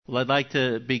Well, I'd like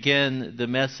to begin the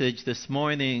message this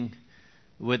morning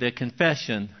with a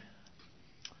confession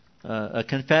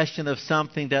of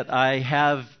something that I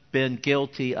have been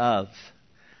guilty of.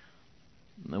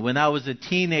 When I was a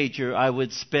teenager, I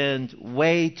would spend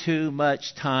way too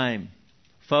much time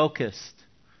focused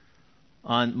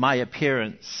on my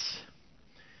appearance.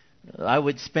 I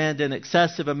would spend an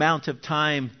excessive amount of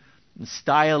time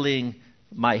styling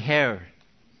my hair.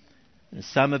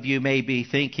 Some of you may be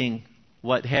thinking,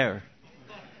 what hair?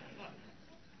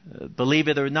 Believe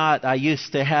it or not, I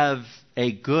used to have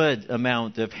a good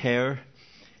amount of hair,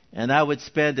 and I would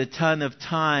spend a ton of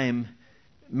time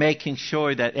making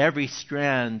sure that every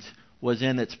strand was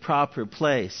in its proper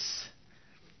place.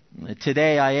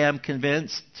 Today I am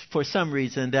convinced, for some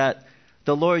reason, that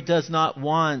the Lord does not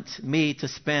want me to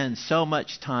spend so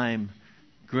much time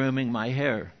grooming my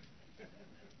hair.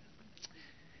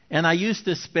 And I used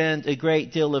to spend a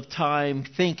great deal of time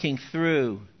thinking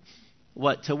through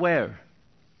what to wear,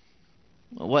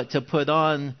 what to put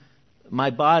on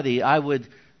my body. I would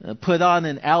put on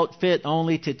an outfit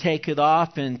only to take it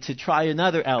off and to try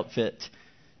another outfit,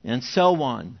 and so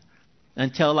on,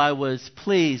 until I was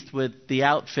pleased with the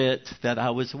outfit that I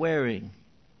was wearing.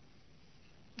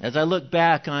 As I look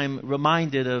back, I'm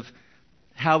reminded of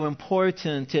how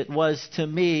important it was to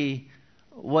me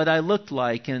what I looked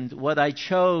like and what I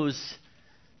chose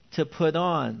to put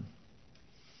on.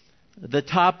 The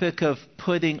topic of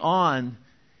putting on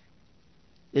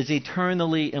is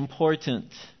eternally important,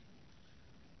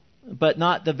 but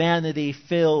not the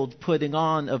vanity-filled putting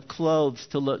on of clothes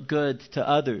to look good to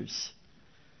others.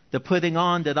 The putting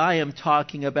on that I am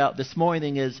talking about this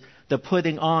morning is the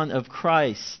putting on of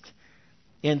Christ.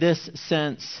 In this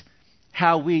sense,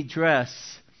 how we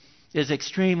dress is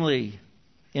extremely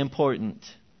important,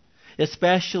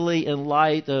 especially in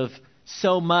light of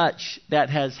so much that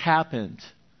has happened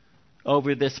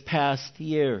over this past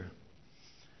year.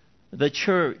 The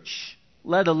church,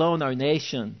 let alone our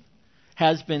nation,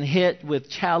 has been hit with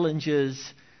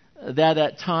challenges that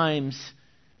at times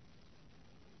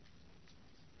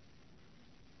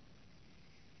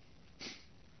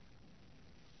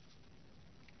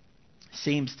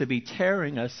seems to be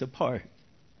tearing us apart.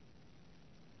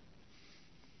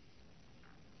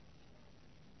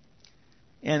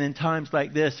 And in times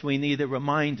like this, we need a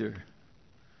reminder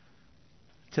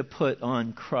to put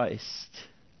on Christ.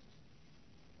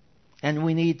 And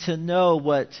we need to know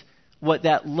what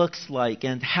that looks like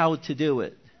and how to do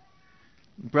it.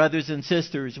 Brothers and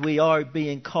sisters, we are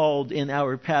being called in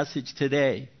our passage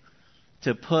today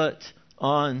to put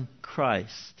on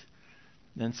Christ.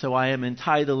 And so I am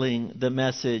entitling the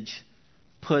message,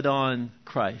 Put on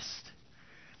Christ.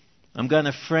 I'm going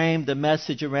to frame the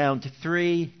message around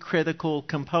three critical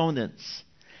components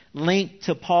linked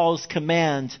to Paul's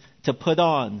command to put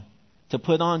on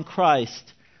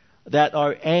Christ, that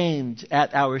are aimed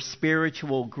at our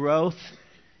spiritual growth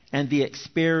and the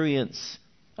experience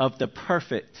of the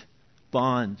perfect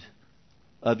bond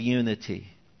of unity.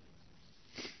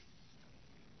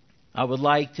 I would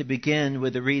like to begin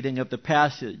with the reading of the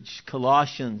passage,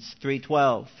 Colossians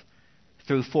 3:12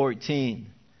 through 14.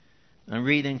 I'm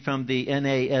reading from the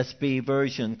NASB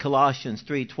version, Colossians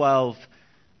 3:12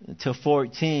 to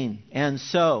 14. And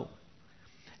so,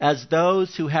 as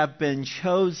those who have been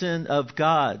chosen of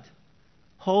God,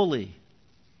 holy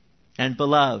and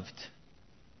beloved,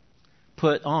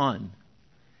 put on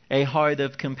a heart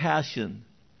of compassion,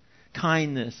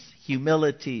 kindness,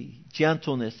 humility,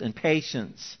 gentleness, and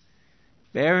patience,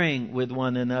 bearing with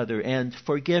one another and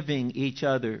forgiving each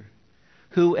other.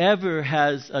 Whoever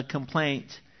has a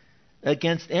complaint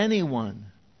against anyone,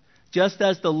 just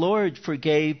as the Lord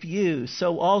forgave you,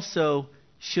 so also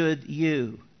should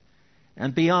you.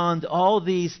 And beyond all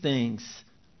these things,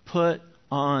 put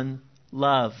on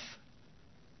love,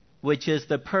 which is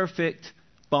the perfect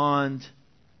bond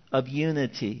of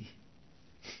unity.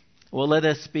 Well, let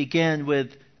us begin with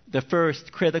the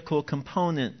first critical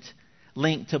component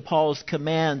linked to Paul's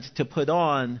command to put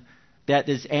on, that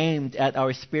is aimed at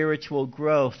our spiritual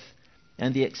growth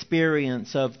and the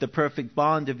experience of the perfect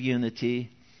bond of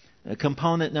unity.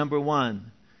 Component number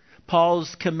one,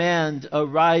 Paul's command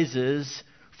arises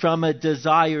from a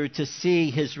desire to see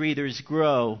his readers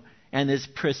grow and is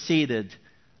preceded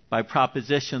by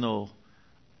propositional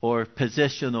or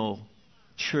positional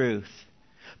truth.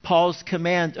 Paul's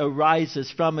command arises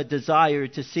from a desire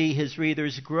to see his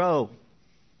readers grow,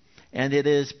 and it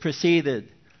is preceded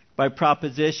by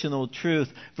propositional truth.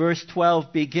 Verse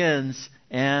 12 begins,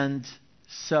 and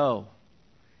so.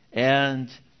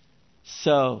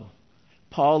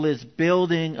 Paul is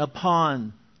building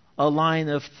upon a line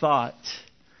of thought.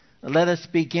 Let us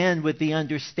begin with the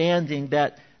understanding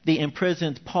that the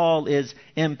imprisoned Paul is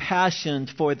impassioned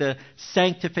for the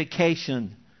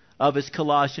sanctification of his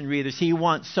Colossian readers. He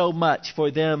wants so much for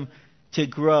them to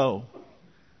grow.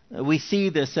 We see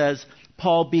this as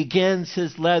Paul begins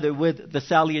his letter with the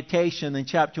salutation in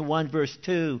chapter 1, verse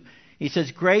 2. He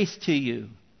says, grace to you,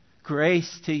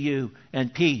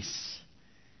 and peace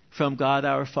from God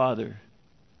our Father.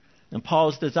 And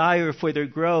Paul's desire for their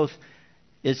growth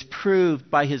is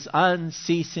proved by his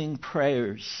unceasing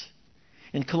prayers.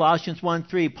 In Colossians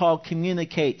 1:3, Paul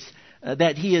communicates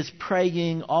that he is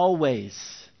praying always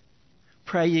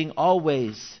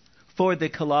for the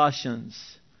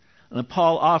Colossians. And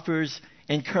Paul offers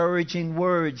encouraging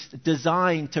words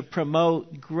designed to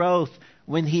promote growth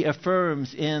when he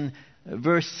affirms in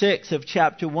verse 6 of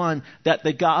chapter 1 that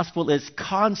the gospel is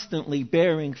constantly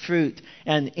bearing fruit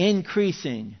and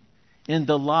increasing in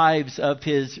the lives of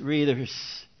his readers.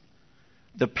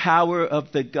 The power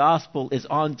of the gospel is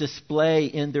on display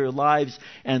in their lives,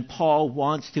 and Paul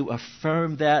wants to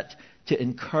affirm that, to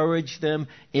encourage them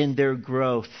in their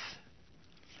growth.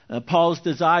 Paul's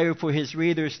desire for his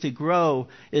readers to grow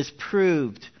is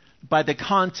proved by the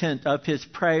content of his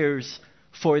prayers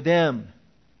for them.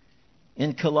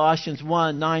 In Colossians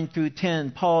 1:9 through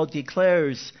 10, Paul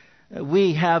declares,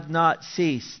 we have not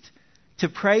ceased to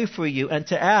pray for you and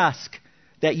to ask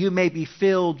that you may be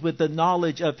filled with the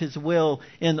knowledge of his will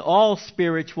in all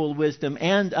spiritual wisdom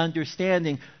and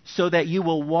understanding, so that you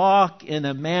will walk in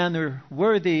a manner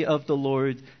worthy of the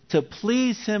Lord, to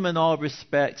please him in all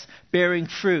respects, bearing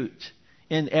fruit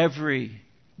in every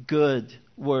good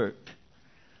work.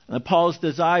 Paul's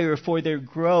desire for their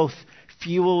growth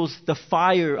fuels the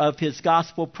fire of his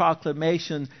gospel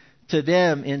proclamation to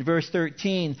them. In verse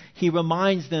 13, he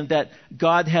reminds them that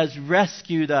God has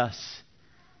rescued us.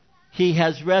 He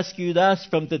has rescued us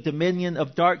from the dominion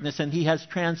of darkness, and he has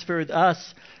transferred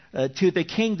us to the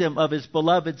kingdom of his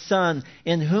beloved Son,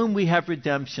 in whom we have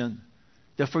redemption,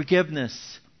 the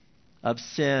forgiveness of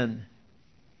sin.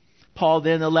 Paul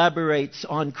then elaborates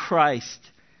on Christ.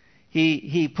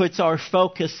 He puts our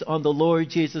focus on the Lord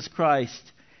Jesus Christ.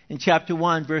 In chapter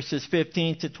 1, verses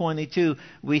 15 to 22,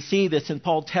 we see this, and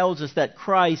Paul tells us that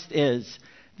Christ is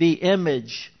the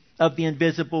image of the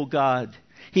invisible God.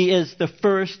 He is the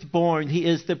firstborn. He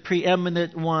is the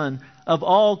preeminent one of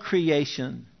all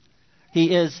creation.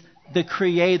 He is the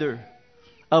creator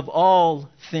of all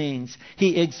things.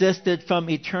 He existed from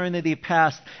eternity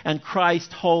past, and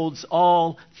Christ holds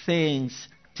all things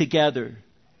together.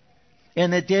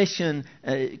 In addition,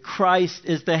 Christ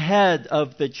is the head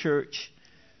of the church.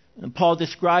 And Paul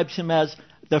describes him as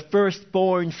the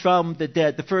firstborn from the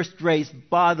dead, the first raised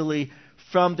bodily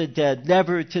from the dead,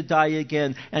 never to die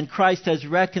again. And Christ has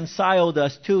reconciled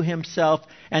us to himself,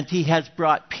 and he has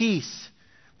brought peace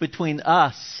between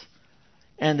us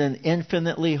and an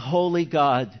infinitely holy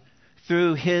God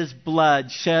through his blood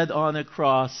shed on a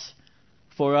cross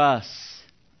for us.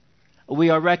 We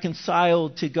are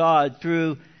reconciled to God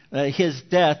through his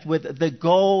death, with the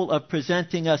goal of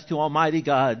presenting us to Almighty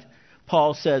God,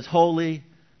 Paul says, holy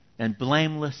and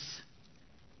blameless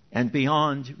and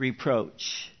beyond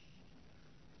reproach.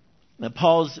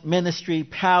 Paul's ministry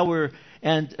power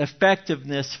and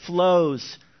effectiveness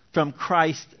flows from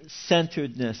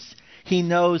Christ-centeredness. He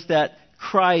knows that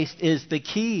Christ is the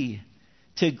key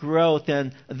to growth,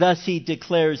 and thus he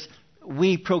declares,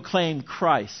 we proclaim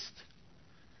Christ.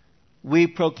 We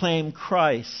proclaim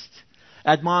Christ,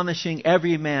 admonishing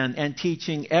every man and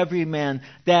teaching every man,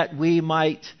 that we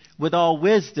might, with all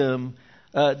wisdom,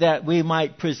 that we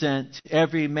might present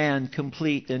every man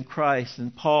complete in Christ.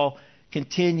 And Paul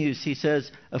continues, he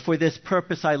says, for this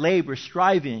purpose I labor,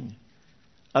 striving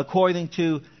according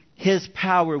to his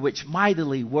power which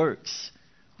mightily works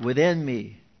within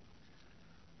me.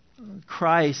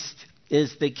 Christ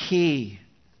is the key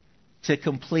to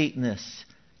completeness,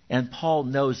 and Paul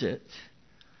knows it.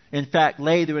 In fact,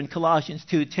 later in Colossians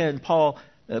 2:10, Paul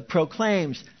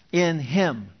proclaims, in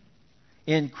him,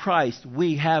 in Christ,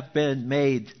 we have been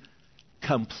made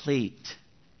complete.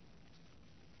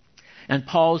 And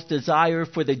Paul's desire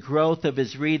for the growth of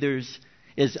his readers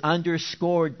is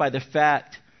underscored by the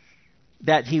fact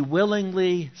that he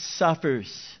willingly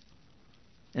suffers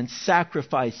and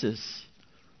sacrifices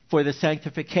for the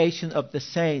sanctification of the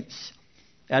saints,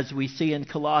 as we see in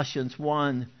Colossians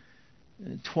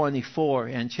 1:24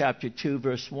 and chapter 2,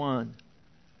 verse 1.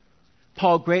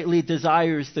 Paul greatly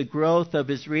desires the growth of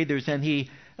his readers, and he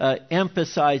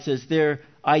emphasizes their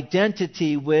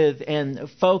identity with and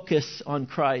focus on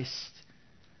Christ.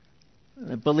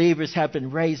 Believers have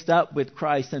been raised up with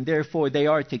Christ, and therefore they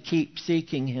are to keep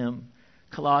seeking him.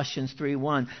 Colossians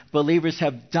 3:1. Believers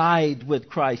have died with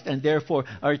Christ, and therefore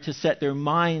are to set their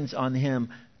minds on him.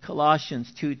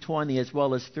 Colossians 2:20 as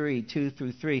well as 2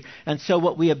 through 3. And so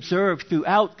what we observe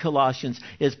throughout Colossians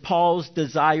is Paul's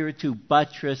desire to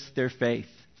buttress their faith,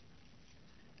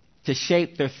 to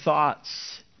shape their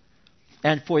thoughts,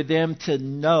 and for them to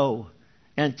know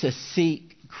and to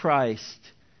seek Christ.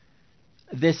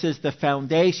 This is the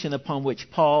foundation upon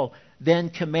which Paul then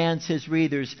commands his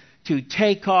readers to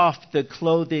take off the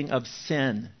clothing of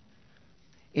sin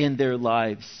in their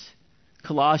lives.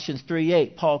 Colossians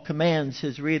 3:8, Paul commands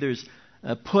his readers,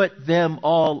 put them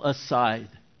all aside.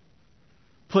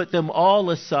 Put them all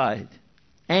aside.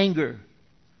 Anger,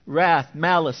 wrath,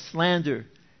 malice, slander,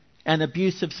 and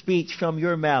abusive speech from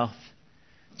your mouth.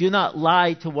 Do not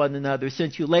lie to one another,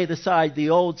 since you laid aside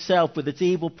the old self with its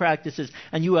evil practices,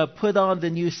 and you have put on the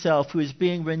new self, who is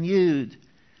being renewed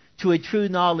to a true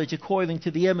knowledge according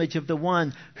to the image of the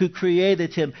one who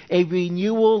created him, a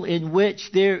renewal in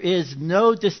which there is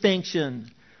no distinction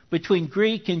between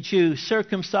Greek and Jew,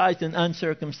 circumcised and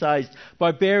uncircumcised,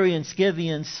 barbarian,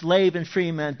 Scythian, slave and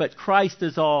free man, but Christ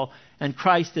is all, and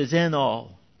Christ is in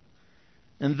all.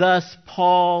 And thus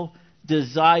Paul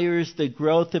desires the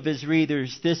growth of his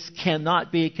readers. This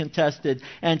cannot be contested,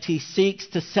 and he seeks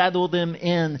to settle them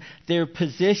in their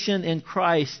position in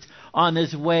Christ on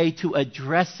his way to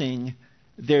addressing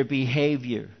their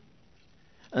behavior.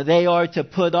 They are to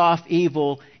put off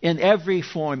evil in every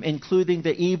form, including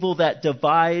the evil that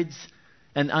divides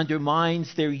and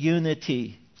undermines their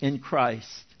unity in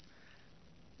Christ.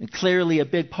 And clearly a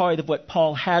big part of what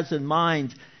Paul has in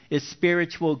mind is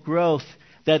spiritual growth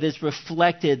that is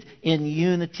reflected in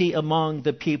unity among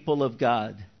the people of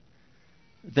God.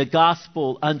 The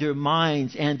gospel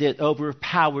undermines and it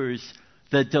overpowers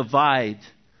the divide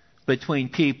between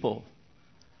people.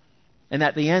 And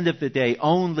at the end of the day,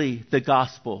 only the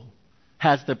gospel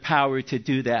has the power to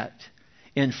do that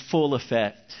in full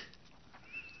effect.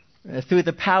 Through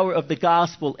the power of the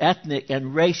gospel, ethnic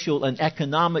and racial and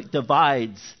economic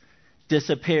divides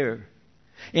disappear.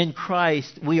 In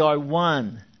Christ, we are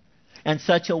one. And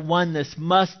such a oneness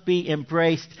must be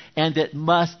embraced and it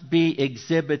must be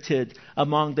exhibited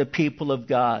among the people of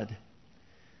God.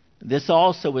 This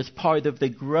also is part of the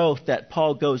growth that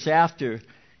Paul goes after.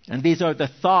 And these are the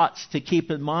thoughts to keep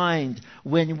in mind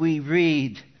when we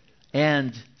read,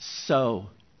 and so.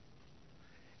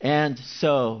 And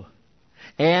so.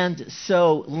 And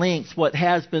so links what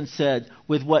has been said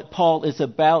with what Paul is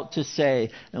about to say.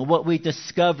 And what we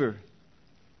discover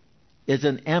is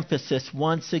an emphasis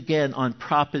once again on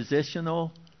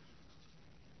propositional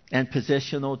and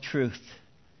positional truth.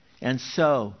 And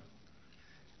so,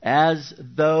 as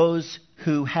those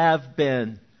who have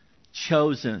been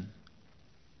chosen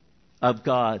of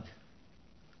God,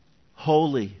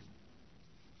 holy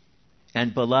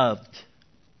and beloved,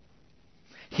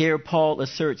 here Paul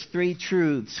asserts three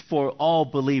truths for all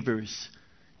believers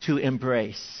to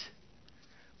embrace.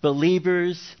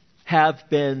 Believers have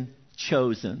been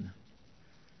chosen.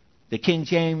 The King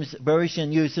James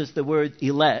Version uses the word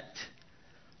elect.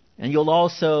 And you will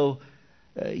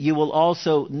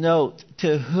also note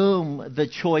to whom the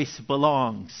choice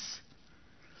belongs.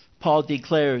 Paul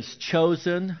declares,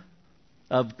 chosen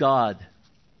of God.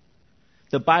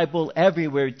 The Bible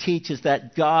everywhere teaches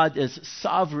that God is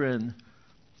sovereign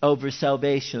over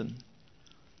salvation.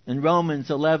 In Romans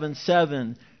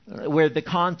 11:7, where the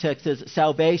context is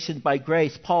salvation by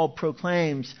grace, Paul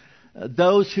proclaims,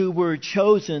 those who were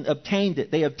chosen obtained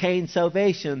it. They obtained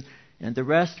salvation, and the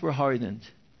rest were hardened.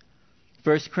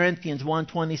 1 Corinthians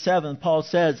 1:27, Paul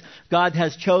says, God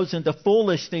has chosen the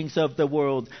foolish things of the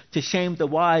world to shame the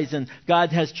wise, and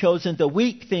God has chosen the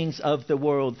weak things of the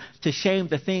world to shame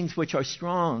the things which are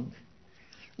strong.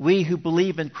 We who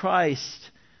believe in Christ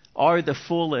are the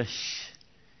foolish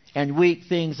and weak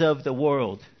things of the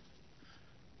world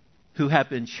who have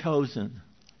been chosen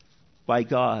by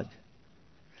God.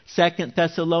 2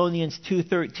 Thessalonians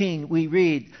 2:13, we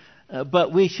read,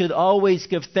 but we should always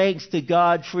give thanks to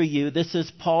God for you. This is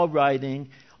Paul writing.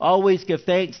 Always give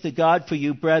thanks to God for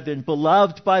you, brethren,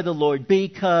 beloved by the Lord,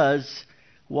 because,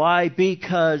 why?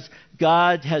 Because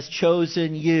God has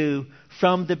chosen you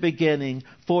from the beginning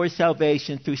for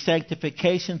salvation through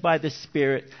sanctification by the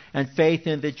Spirit and faith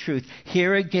in the truth.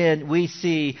 Here again we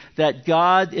see that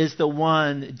God is the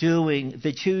one doing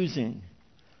the choosing.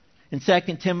 In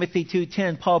 2 Timothy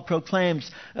 2:10, Paul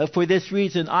proclaims, for this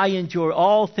reason I endure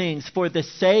all things for the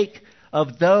sake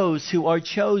of those who are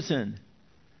chosen,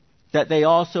 that they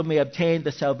also may obtain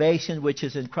the salvation which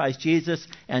is in Christ Jesus,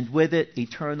 and with it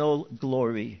eternal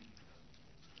glory.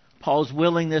 Paul's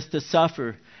willingness to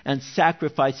suffer and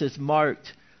sacrifice is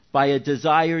marked by a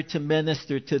desire to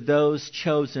minister to those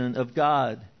chosen of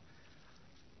God.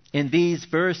 In these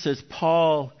verses,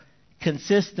 Paul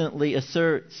consistently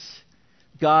asserts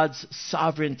God's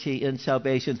sovereignty in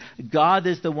salvation. God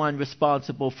is the one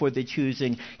responsible for the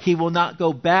choosing. He will not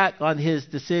go back on his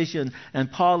decision.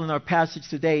 And Paul in our passage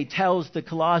today tells the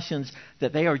Colossians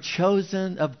that they are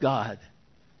chosen of God.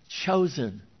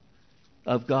 Chosen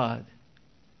of God.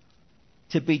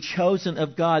 To be chosen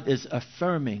of God is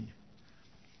affirming.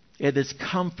 It is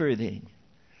comforting.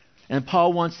 And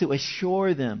Paul wants to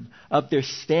assure them of their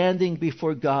standing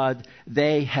before God.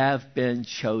 They have been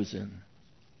chosen.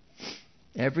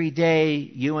 Every day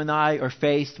you and I are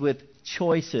faced with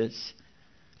choices.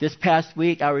 This past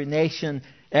week our nation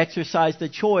exercised the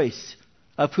choice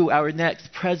of who our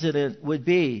next president would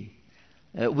be.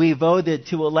 We voted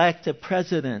to elect a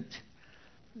president.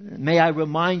 May I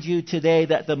remind you today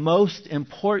that the most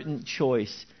important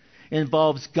choice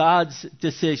involves God's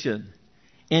decision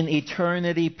in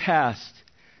eternity past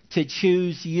to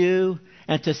choose you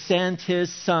and to send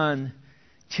his Son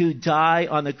to die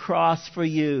on the cross for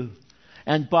you,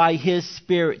 and by his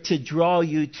Spirit to draw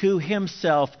you to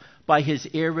himself by his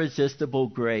irresistible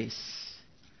grace.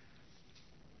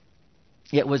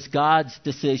 It was God's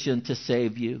decision to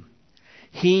save you.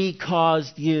 He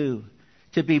caused you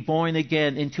to be born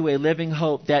again into a living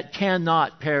hope that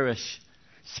cannot perish,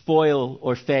 spoil,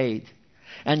 or fade.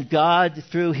 And God,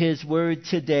 through his word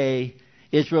today,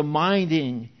 is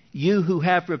reminding you who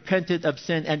have repented of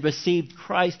sin and received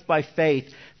Christ by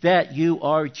faith that you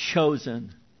are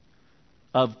chosen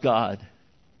of God.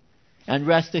 And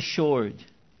rest assured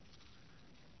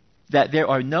that there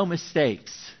are no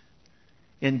mistakes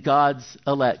in God's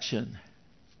election.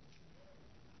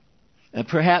 And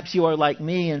perhaps you are like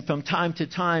me, and from time to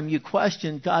time you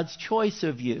question God's choice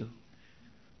of you.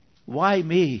 Why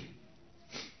me?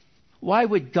 Why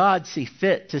would God see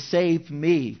fit to save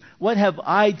me? What have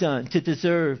I done to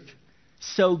deserve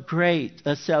so great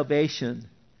a salvation?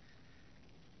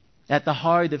 At the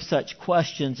heart of such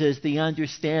questions is the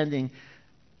understanding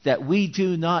that we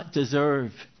do not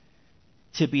deserve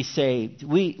to be saved.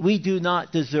 We do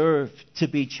not deserve to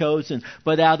be chosen,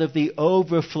 but out of the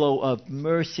overflow of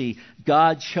mercy,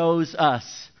 God chose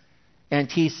us and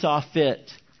he saw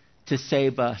fit to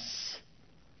save us.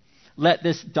 Let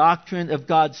this doctrine of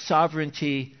God's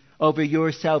sovereignty over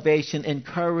your salvation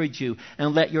encourage you,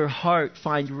 and let your heart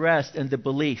find rest in the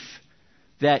belief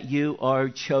that you are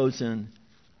chosen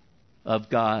of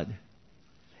God.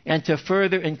 And to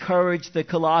further encourage the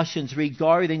Colossians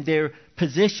regarding their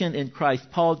position in Christ,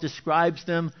 Paul describes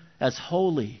them as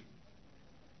holy.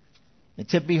 And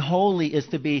to be holy is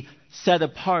to be set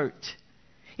apart.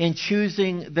 In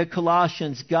choosing the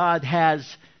Colossians, God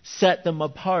has set them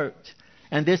apart.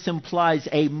 And this implies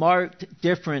a marked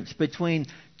difference between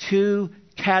two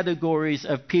categories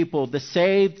of people, the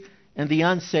saved and the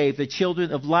unsaved, the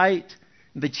children of light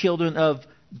and the children of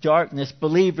darkness,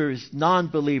 believers,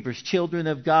 non-believers, children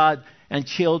of God and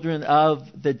children of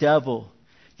the devil.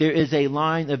 There is a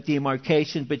line of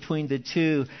demarcation between the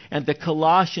two, and the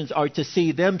Colossians are to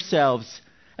see themselves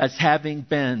as having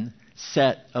been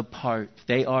set apart.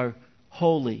 They are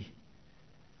holy.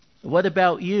 What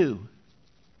about you?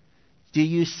 Do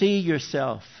you see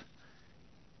yourself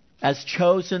as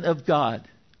chosen of God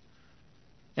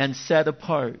and set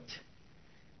apart?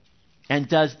 And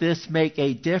does this make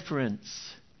a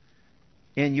difference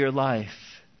in your life?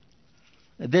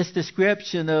 This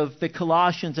description of the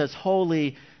Colossians as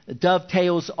holy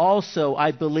dovetails also,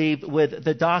 I believe, with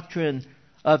the doctrine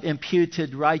of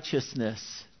imputed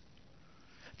righteousness.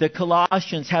 The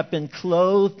Colossians have been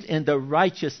clothed in the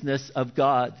righteousness of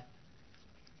God.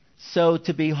 So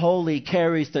to be holy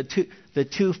carries the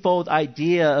twofold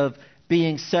idea of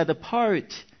being set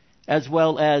apart as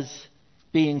well as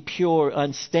being pure,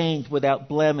 unstained, without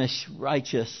blemish,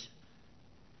 righteous.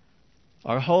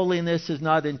 Our holiness is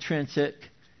not intrinsic.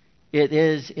 It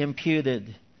is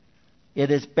imputed.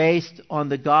 It is based on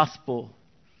the gospel.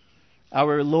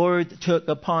 Our Lord took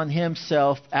upon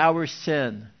himself our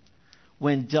sin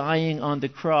when dying on the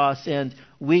cross, and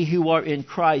we who are in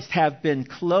Christ have been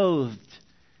clothed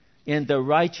in the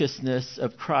righteousness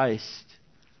of Christ.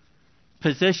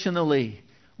 Positionally,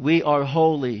 we are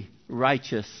holy,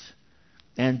 righteous,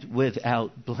 and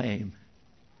without blame.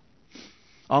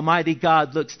 Almighty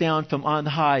God looks down from on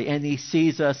high and he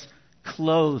sees us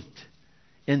clothed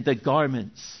in the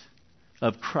garments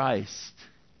of Christ.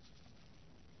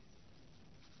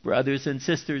 Brothers and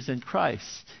sisters in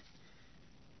Christ,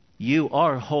 you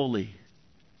are holy.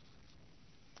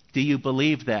 Do you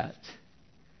believe that?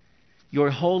 Your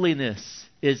holiness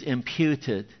is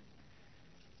imputed.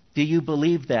 Do you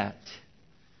believe that?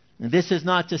 And this is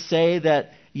not to say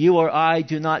that you or I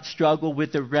do not struggle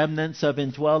with the remnants of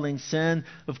indwelling sin.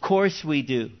 Of course we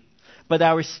do. but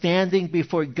our standing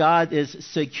before God is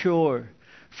secure.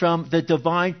 From the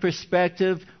divine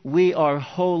perspective, we are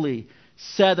holy,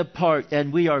 set apart,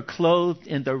 and we are clothed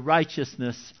in the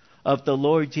righteousness of the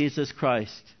Lord Jesus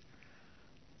Christ.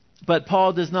 But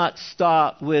Paul does not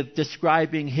stop with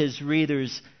describing his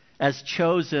readers as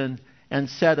chosen and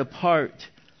set apart.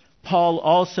 Paul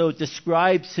also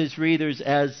describes his readers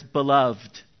as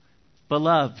beloved.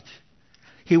 Beloved.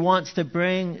 He wants to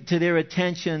bring to their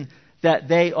attention that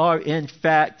they are in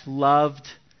fact loved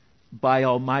by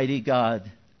Almighty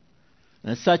God.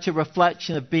 And such a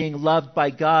reflection of being loved by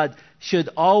God should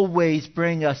always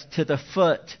bring us to the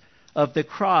foot of the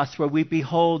cross, where we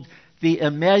behold the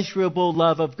immeasurable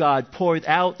love of God poured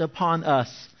out upon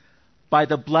us by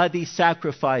the bloody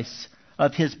sacrifice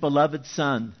of His beloved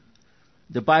Son.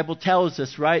 The Bible tells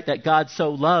us, right, that God so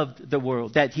loved the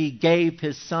world that He gave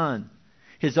His Son,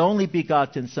 His only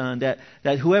begotten Son, that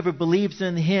whoever believes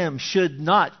in Him should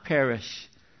not perish,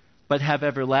 but have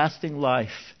everlasting life.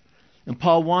 And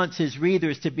Paul wants his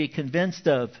readers to be convinced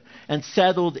of and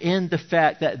settled in the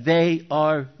fact that they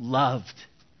are loved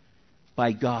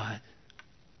by God.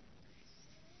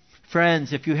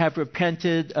 Friends, if you have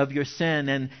repented of your sin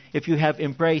and if you have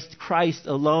embraced Christ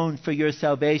alone for your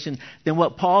salvation, then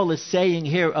what Paul is saying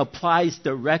here applies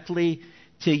directly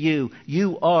to you.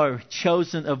 You are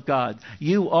chosen of God.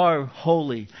 You are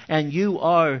holy. And you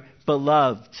are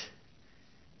beloved.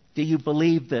 Do you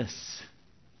believe this?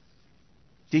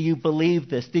 Do you believe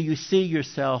this? Do you see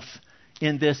yourself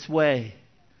in this way?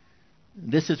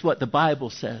 This is what the Bible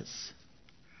says.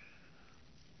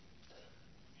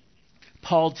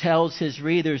 Paul tells his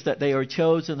readers that they are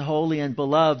chosen, holy, and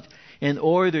beloved in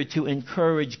order to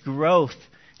encourage growth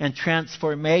and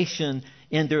transformation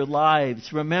in their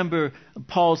lives. Remember,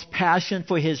 Paul's passion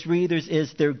for his readers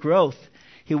is their growth.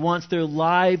 He wants their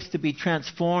lives to be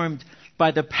transformed by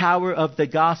the power of the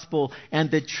gospel and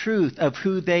the truth of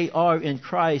who they are in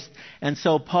Christ. And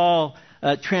so Paul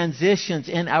transitions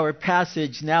in our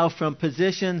passage now from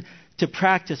position to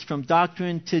practice, from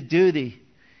doctrine to duty.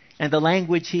 And the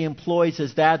language he employs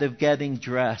is that of getting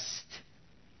dressed.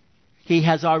 He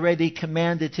has already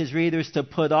commanded his readers to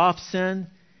put off sin.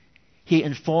 He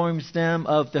informs them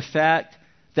of the fact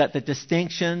that the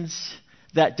distinctions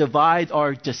that divide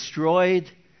are destroyed,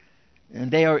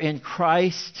 and they are in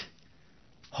Christ,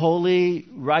 holy,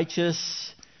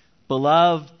 righteous,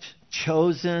 beloved,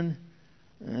 chosen.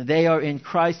 They are in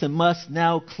Christ and must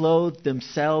now clothe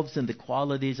themselves in the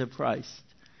qualities of Christ.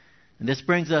 And this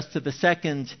brings us to the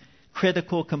second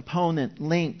critical component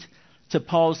linked to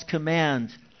Paul's command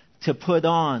to put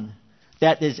on,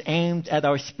 that is aimed at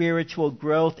our spiritual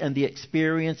growth and the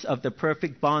experience of the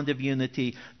perfect bond of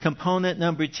unity. Component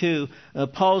number 2,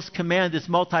 Paul's command is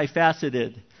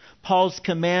multifaceted. Paul's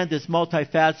command is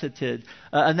multifaceted.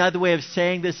 Another way of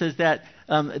saying this is that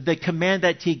the command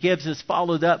that he gives is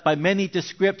followed up by many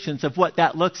descriptions of what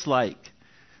that looks like.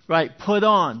 Right? Put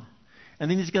on. And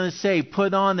then he's going to say,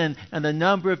 put on, and a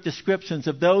number of descriptions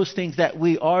of those things that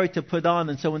we are to put on.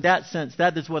 And so in that sense,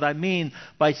 that is what I mean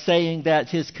by saying that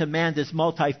his command is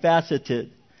multifaceted.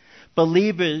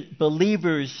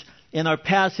 Believers in our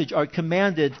passage are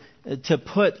commanded to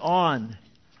put on.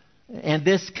 And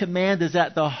this command is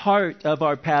at the heart of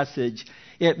our passage.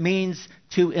 It means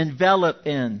to envelop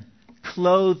in,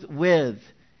 clothe with.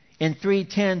 In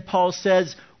 3:10, Paul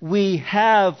says, we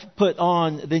have put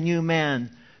on the new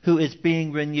man who is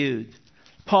being renewed.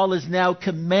 Paul is now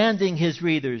commanding his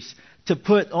readers to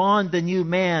put on the new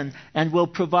man and will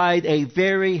provide a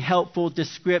very helpful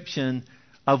description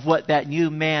of what that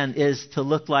new man is to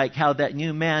look like, how that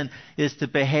new man is to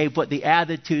behave, what the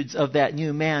attitudes of that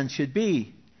new man should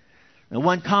be. And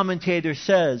one commentator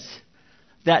says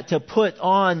that to put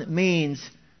on means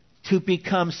to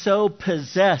become so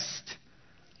possessed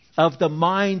of the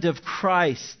mind of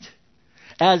Christ,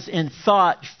 as in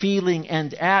thought, feeling,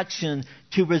 and action,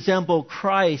 to resemble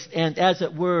Christ and, as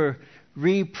it were,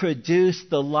 reproduce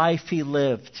the life he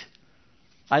lived.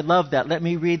 I love that. Let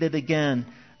me read it again.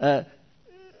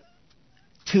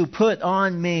 To put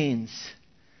on means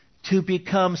to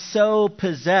become so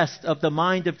possessed of the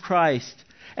mind of Christ,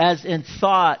 as in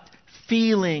thought,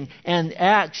 feeling, and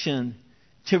action,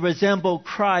 to resemble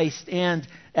Christ and,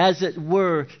 as it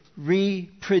were,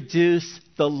 reproduce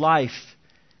the life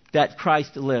that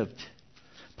Christ lived.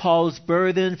 Paul's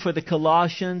burden for the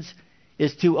Colossians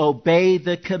is to obey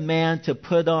the command to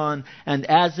put on, and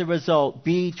as a result,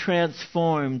 be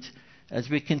transformed. As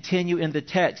we continue in the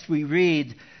text, we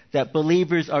read that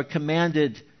believers are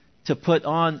commanded to put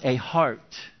on a heart.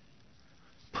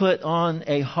 Put on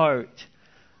a heart.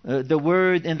 The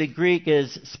word in the Greek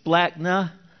is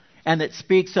splachna, And it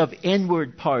speaks of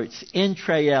inward parts,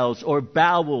 entrails or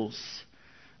bowels.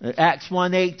 Acts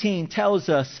 1:18 tells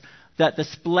us that the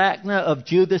splachna of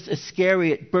Judas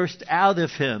Iscariot burst out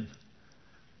of him.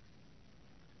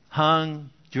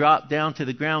 Hung, dropped down to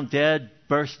the ground dead,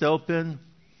 burst open.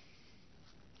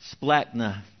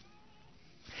 Splachna.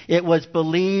 It was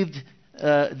believed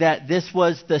that this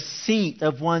was the seat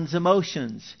of one's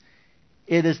emotions.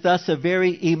 It is thus a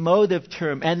very emotive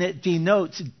term, and it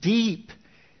denotes deep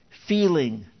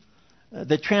feeling.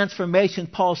 The transformation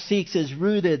Paul seeks is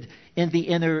rooted in the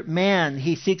inner man.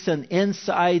 He seeks an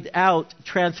inside-out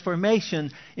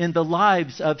transformation in the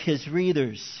lives of his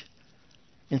readers.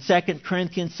 In 2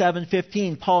 Corinthians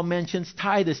 7:15, Paul mentions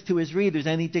Titus to his readers,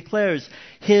 and he declares,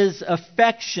 his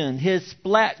affection, his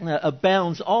splachna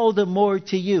abounds all the more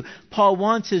to you. Paul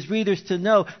wants his readers to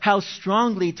know how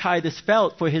strongly Titus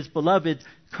felt for his beloved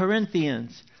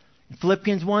Corinthians. In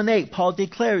Philippians 1:8, Paul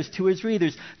declares to his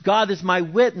readers, God is my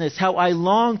witness, how I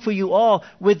long for you all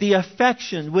with the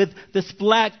affection, with the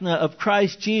splachna of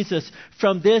Christ Jesus.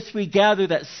 From this we gather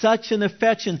that such an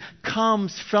affection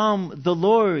comes from the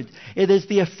Lord. It is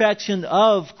the affection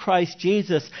of Christ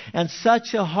Jesus. And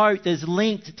such a heart is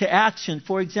linked to action.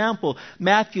 For example,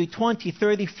 Matthew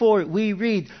 20:34, we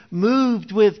read,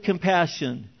 moved with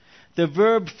compassion. The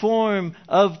verb form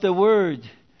of the word,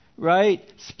 right?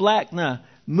 Splachna.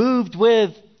 Moved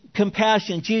with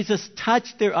compassion. Jesus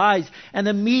touched their eyes, and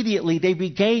immediately they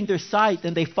regained their sight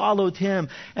and they followed him.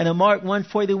 And in Mark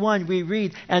 1:41 we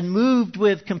read, and moved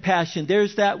with compassion.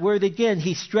 There's that word again.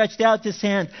 He stretched out his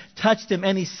hand, touched him,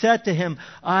 and he said to him,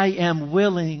 I am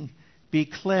willing, be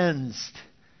cleansed.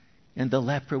 And the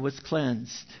leper was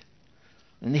cleansed.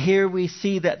 And here we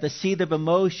see that the seat of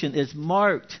emotion is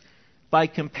marked by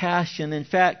compassion. In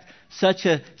fact, such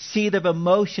a seat of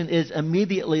emotion is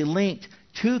immediately linked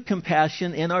to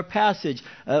compassion in our passage.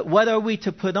 What are we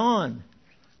to put on?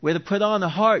 We're to put on a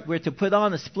heart. We're to put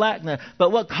on a splachna.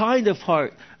 But what kind of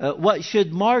heart? What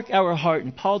should mark our heart?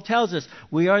 And Paul tells us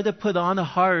we are to put on a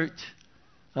heart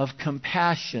of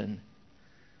compassion.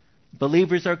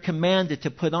 Believers are commanded to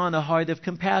put on a heart of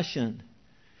compassion.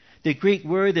 The Greek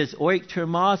word is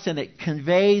oiktermos, and it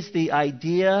conveys the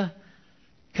idea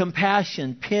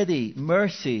compassion, pity,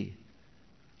 mercy.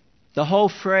 The whole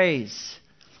phrase,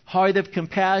 heart of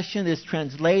compassion, is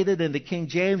translated in the King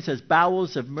James as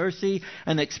bowels of mercy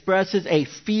and expresses a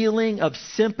feeling of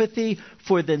sympathy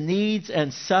for the needs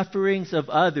and sufferings of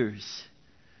others.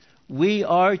 We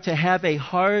are to have a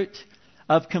heart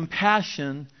of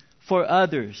compassion for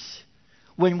others.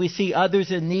 When we see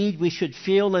others in need, we should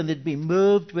feel and be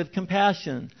moved with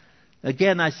compassion.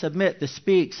 Again, I submit, this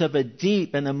speaks of a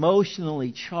deep and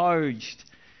emotionally charged,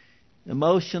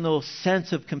 emotional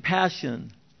sense of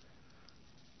compassion.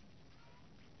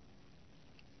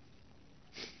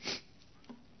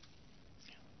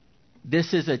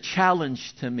 This is a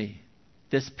challenge to me,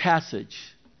 this passage,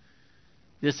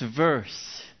 this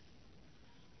verse,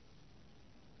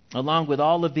 along with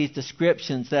all of these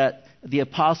descriptions that the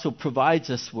apostle provides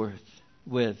us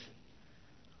with.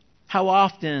 How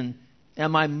often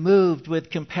am I moved with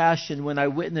compassion when I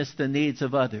witness the needs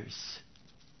of others?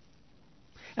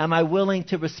 Am I willing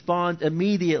to respond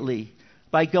immediately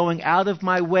by going out of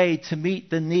my way to meet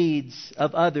the needs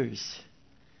of others?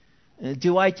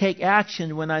 Do I take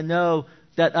action when I know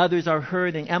that others are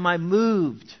hurting? Am I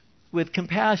moved with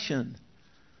compassion?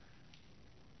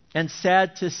 And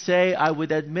sad to say, I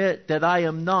would admit that I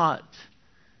am not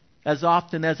as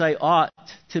often as I ought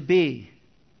to be.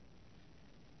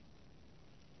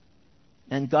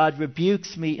 And God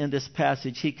rebukes me in this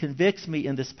passage. He convicts me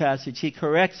in this passage. He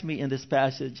corrects me in this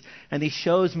passage. And He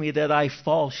shows me that I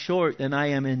fall short and I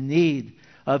am in need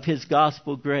of His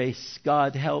gospel grace.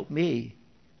 God help me.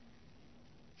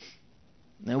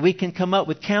 Now, we can come up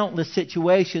with countless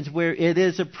situations where it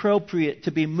is appropriate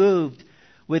to be moved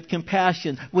with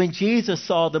compassion. When Jesus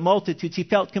saw the multitudes, He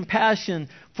felt compassion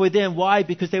for them. Why?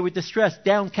 Because they were distressed,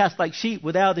 downcast like sheep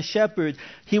without a shepherd.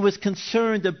 He was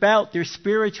concerned about their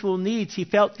spiritual needs. He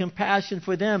felt compassion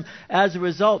for them as a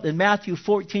result. In Matthew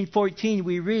 14:14,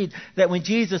 we read that when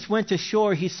Jesus went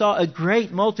ashore, He saw a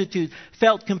great multitude,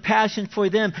 felt compassion for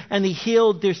them, and He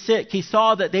healed their sick. He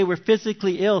saw that they were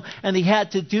physically ill, and He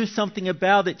had to do something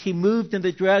about it. He moved in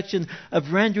the direction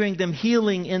of rendering them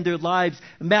healing in their lives.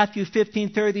 In Matthew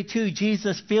 15:32,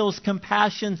 Jesus feels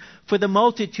compassion for the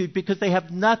multitude because they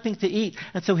have nothing to eat.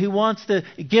 And so He wants to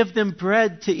give them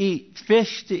bread to eat,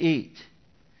 fish to eat.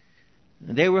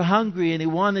 They were hungry and He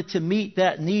wanted to meet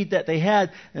that need that they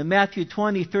had. In Matthew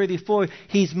 20:34,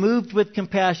 He's moved with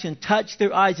compassion, touched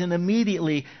their eyes, and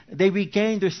immediately they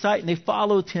regained their sight and they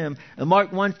followed Him. In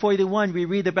Mark 1:41, we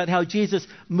read about how Jesus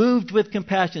moved with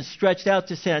compassion, stretched out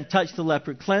His hand, touched the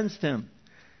leper, cleansed him.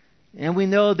 And we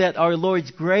know that our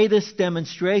Lord's greatest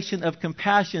demonstration of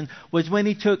compassion was when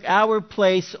He took our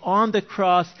place on the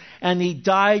cross and He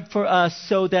died for us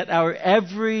so that our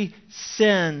every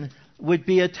sin would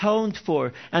be atoned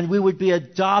for and we would be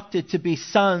adopted to be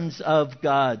sons of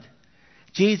God.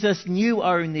 Jesus knew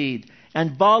our need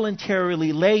and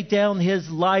voluntarily laid down His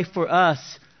life for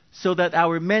us so that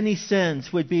our many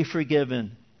sins would be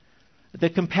forgiven. The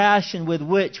compassion with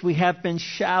which we have been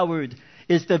showered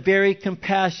is the very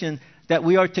compassion that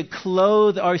we are to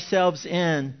clothe ourselves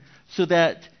in so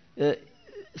that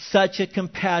such a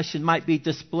compassion might be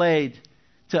displayed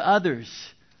to others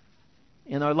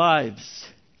in our lives.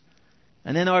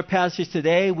 And in our passage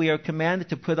today, we are commanded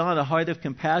to put on a heart of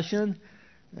compassion.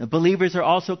 Believers are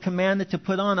also commanded to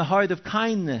put on a heart of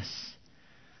kindness.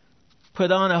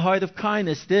 Put on a heart of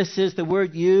kindness. This is the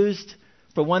word used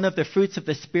for one of the fruits of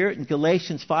the Spirit in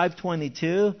Galatians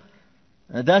 5:22.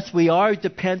 Thus we are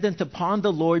dependent upon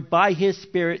the Lord by His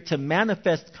Spirit to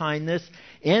manifest kindness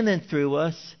in and through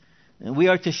us. And we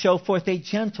are to show forth a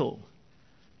gentle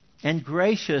and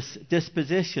gracious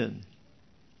disposition.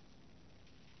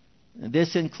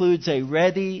 This includes a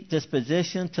ready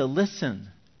disposition to listen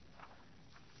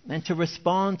and to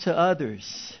respond to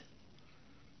others.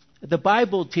 The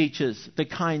Bible teaches the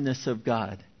kindness of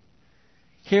God.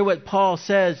 Hear what Paul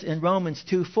says in Romans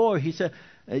 2:4. He said,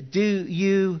 do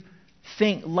you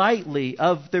think lightly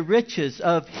of the riches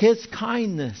of His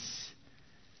kindness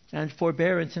and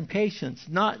forbearance and patience,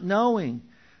 not knowing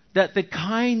that the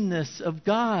kindness of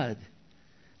God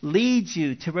leads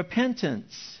you to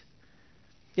repentance?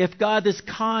 If God is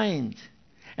kind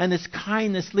and His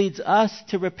kindness leads us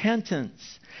to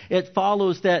repentance, it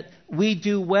follows that we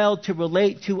do well to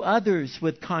relate to others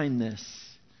with kindness.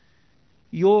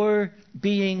 Your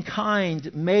being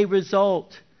kind may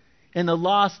result in a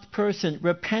lost person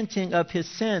repenting of his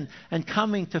sin and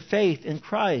coming to faith in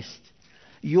Christ.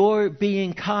 Your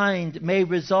being kind may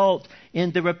result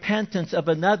in the repentance of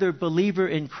another believer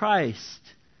in Christ.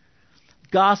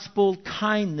 Gospel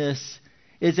kindness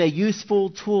is a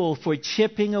useful tool for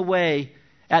chipping away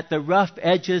at the rough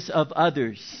edges of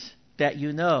others that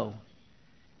you know.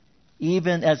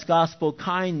 Even as gospel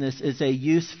kindness is a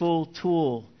useful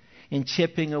tool in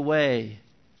chipping away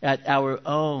at our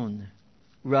own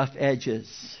rough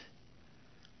edges.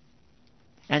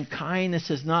 And kindness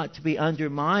is not to be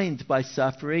undermined by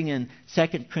suffering. In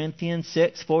 2 Corinthians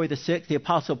 6:4-6, the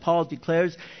Apostle Paul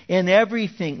declares, in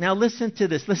everything. Now listen to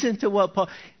this. Listen to what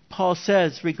Paul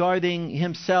says regarding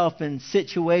himself and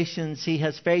situations he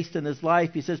has faced in his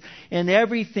life. He says, in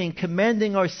everything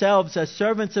commending ourselves as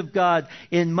servants of God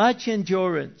in much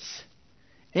endurance,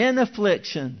 in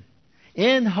affliction,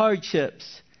 in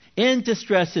hardships, in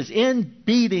distresses, in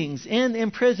beatings, in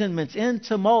imprisonments, in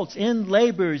tumults, in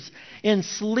labors, in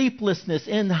sleeplessness,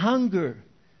 in hunger.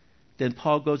 Then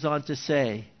Paul goes on to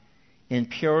say, in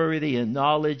purity, in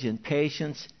knowledge, in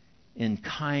patience, in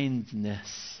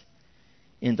kindness,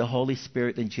 in the Holy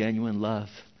Spirit, and genuine love.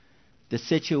 The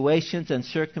situations and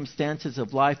circumstances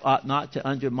of life ought not to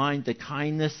undermine the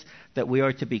kindness that we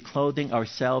are to be clothing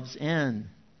ourselves in.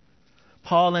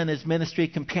 Paul and his ministry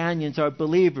companions are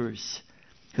believers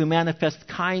who manifest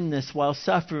kindness while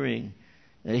suffering.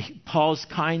 Paul's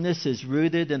kindness is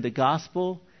rooted in the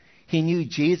gospel. He knew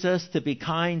Jesus to be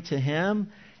kind to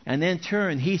him, and in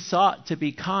turn he sought to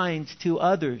be kind to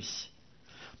others.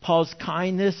 Paul's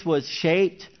kindness was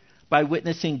shaped by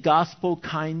witnessing gospel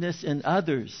kindness in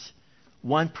others.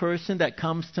 One person that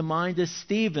comes to mind is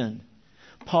Stephen.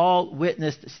 Paul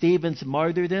witnessed Stephen's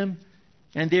martyrdom,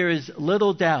 and there is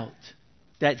little doubt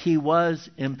that he was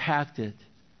impacted.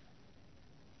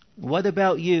 What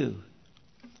about you?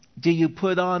 Do you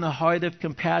put on a heart of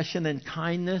compassion and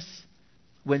kindness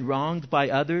when wronged by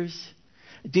others?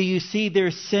 Do you see their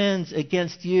sins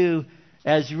against you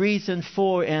as reason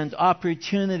for and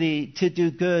opportunity to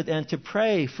do good and to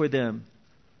pray for them?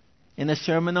 In the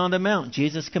Sermon on the Mount,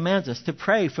 Jesus commands us to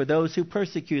pray for those who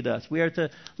persecute us. We are to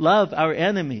love our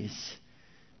enemies.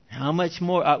 How much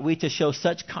more ought we to show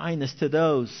such kindness to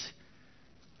those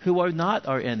who are not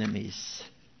our enemies?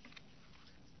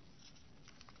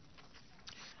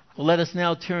 Well, let us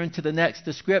now turn to the next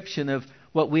description of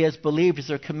what we as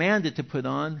believers are commanded to put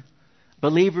on.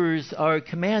 Believers are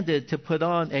commanded to put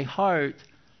on a heart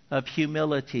of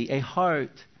humility, a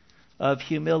heart of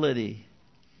humility.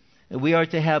 We are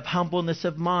to have humbleness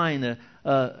of mind,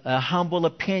 a humble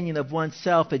opinion of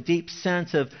oneself, a deep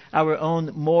sense of our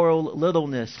own moral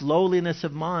littleness, lowliness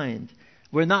of mind.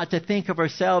 We're not to think of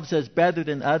ourselves as better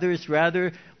than others.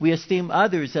 Rather, we esteem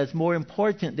others as more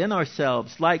important than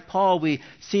ourselves. Like Paul, we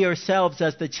see ourselves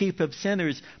as the chief of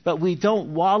sinners, but we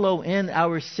don't wallow in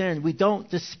our sin. We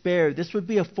don't despair. This would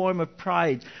be a form of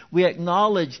pride. We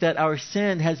acknowledge that our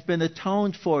sin has been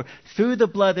atoned for through the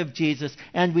blood of Jesus,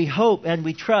 and we hope and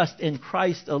we trust in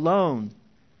Christ alone.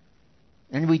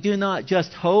 And we do not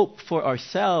just hope for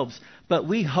ourselves, but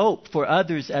we hope for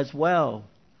others as well.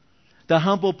 The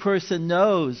humble person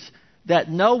knows that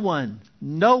no one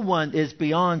is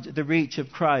beyond the reach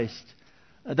of Christ.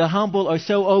 The humble are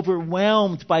so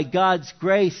overwhelmed by God's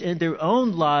grace in their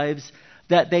own lives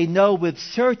that they know with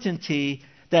certainty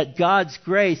that God's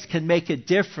grace can make a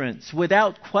difference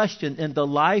without question in the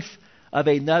life of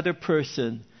another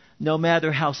person, no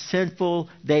matter how sinful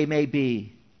they may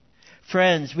be.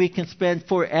 Friends, we can spend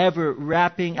forever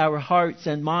wrapping our hearts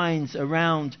and minds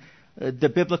around the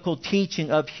biblical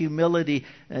teaching of humility.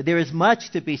 There is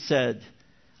much to be said.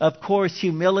 Of course,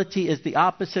 humility is the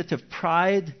opposite of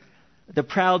pride. The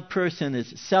proud person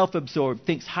is self-absorbed,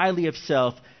 thinks highly of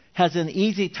self, has an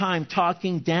easy time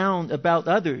talking down about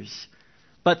others.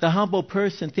 But the humble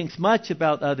person thinks much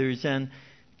about others and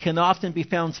can often be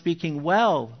found speaking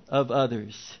well of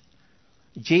others.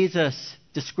 Jesus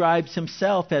describes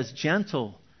himself as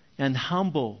gentle and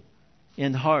humble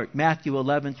in heart. Matthew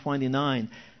 11:29.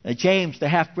 James, the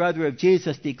half-brother of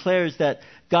Jesus, declares that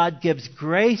God gives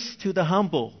grace to the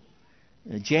humble.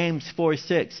 James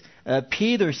 4:6.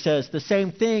 Peter says the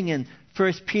same thing in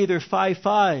 1 Peter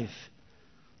 5:5.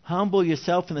 Humble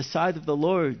yourself in the sight of the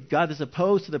Lord. God is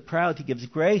opposed to the proud. He gives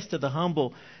grace to the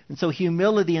humble. And so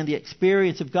humility and the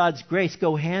experience of God's grace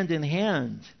go hand in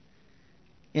hand.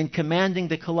 In commanding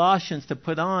the Colossians to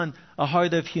put on a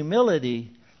heart of humility,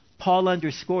 Paul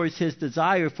underscores his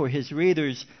desire for his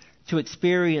readers to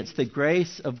experience the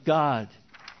grace of God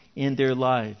in their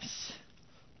lives.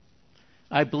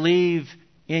 I believe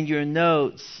in your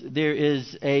notes there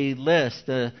is a list,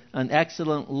 an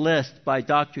excellent list by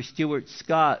Dr. Stuart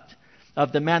Scott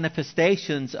of the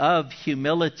manifestations of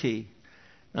humility.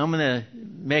 I'm going to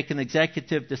make an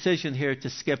executive decision here to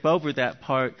skip over that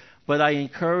part, but I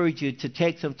encourage you to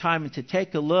take some time and to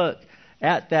take a look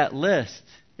at that list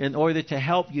in order to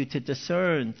help you to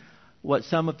discern what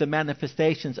some of the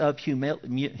manifestations of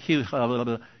humility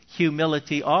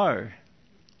are.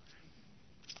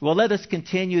 Well, let us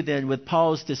continue then with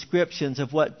Paul's descriptions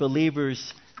of what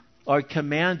believers are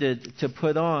commanded to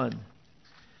put on.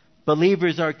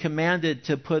 Believers are commanded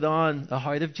to put on a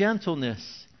heart of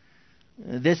gentleness.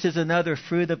 This is another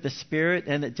fruit of the Spirit,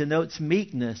 and it denotes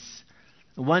meekness.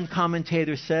 One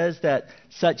commentator says that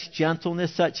such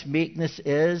gentleness, such meekness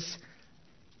is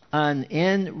an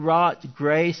inwrought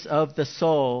grace of the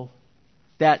soul,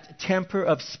 that temper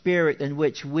of spirit in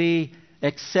which we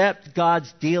accept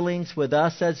God's dealings with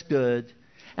us as good,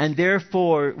 and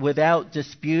therefore without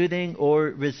disputing or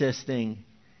resisting.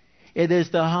 It is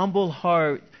the humble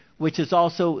heart which is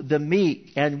also the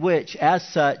meek, and which, as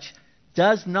such,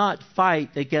 does not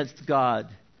fight against God,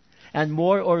 and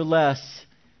more or less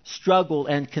struggle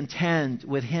and contend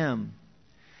with Him.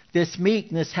 This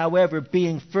meekness, however,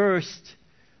 being first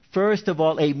of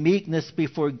all, a meekness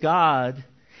before God,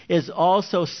 is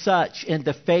also such in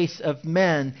the face of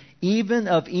men, even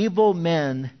of evil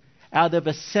men, out of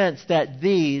a sense that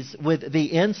these, with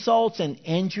the insults and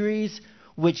injuries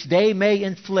which they may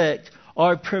inflict,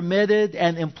 are permitted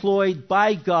and employed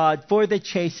by God for the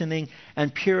chastening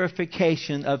and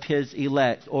purification of His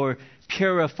elect, or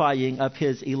purifying of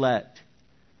His elect.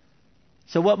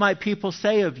 So what might people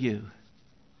say of you?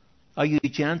 Are you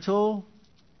gentle?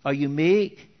 Are you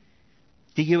meek?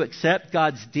 Do you accept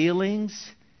God's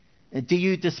dealings? And do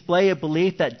you display a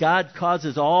belief that God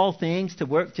causes all things to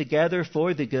work together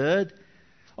for the good?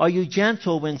 Are you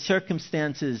gentle when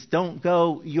circumstances don't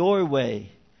go your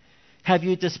way? Have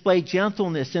you displayed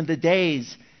gentleness in the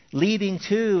days leading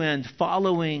to and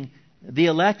following the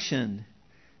election?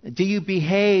 Do you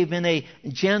behave in a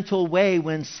gentle way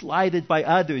when slighted by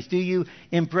others? Do you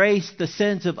embrace the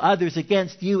sins of others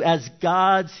against you as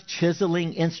God's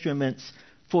chiseling instruments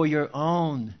for your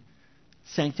own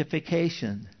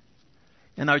sanctification?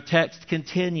 And our text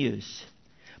continues.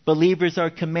 Believers are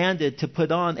commanded to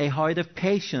put on a heart of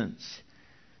patience.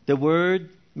 The word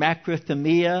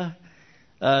macrothemia,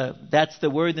 that's the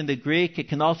word in the Greek. It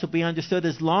can also be understood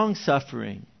as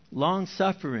long-suffering,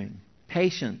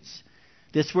 patience.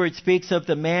 This word speaks of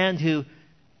the man who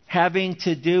having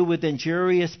to do with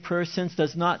injurious persons,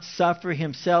 does not suffer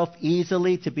himself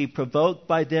easily to be provoked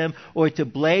by them or to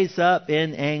blaze up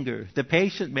in anger. The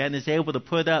patient man is able to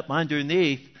put up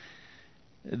underneath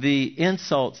the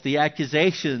insults, the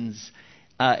accusations,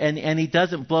 and he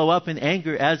doesn't blow up in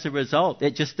anger as a result.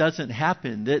 It just doesn't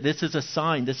happen. This is a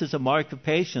sign. This is a mark of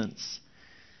patience.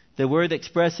 The word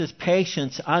expresses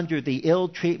patience under the ill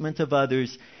treatment of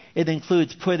others. It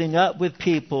includes putting up with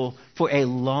people for a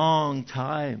long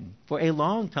time. For a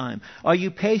long time. Are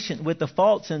you patient with the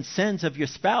faults and sins of your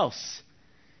spouse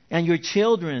and your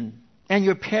children and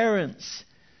your parents,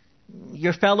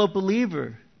 your fellow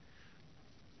believer,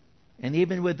 and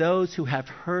even with those who have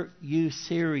hurt you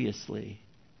seriously?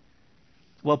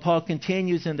 Well, Paul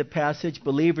continues in the passage,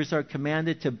 believers are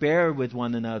commanded to bear with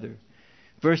one another.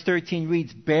 Verse 13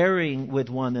 reads, bearing with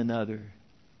one another.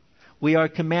 We are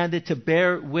commanded to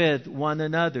bear with one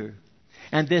another.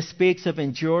 And this speaks of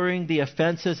enduring the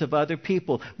offenses of other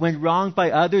people. When wronged by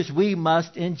others, we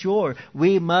must endure.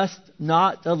 We must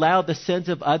not allow the sins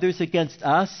of others against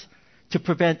us to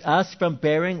prevent us from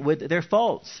bearing with their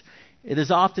faults. It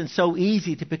is often so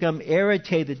easy to become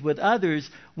irritated with others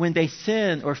when they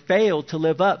sin or fail to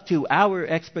live up to our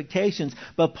expectations.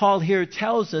 But Paul here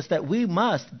tells us that we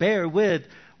must bear with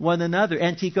one another.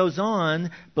 And he goes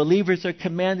on, believers are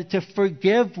commanded to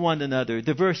forgive one another.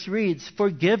 The verse reads,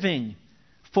 forgiving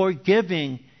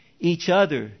each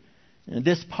other. And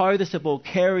this participle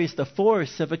carries the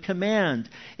force of a command.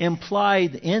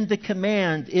 Implied in the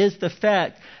command is the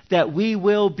fact that we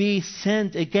will be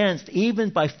sinned against, even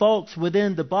by folks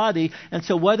within the body. And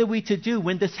so what are we to do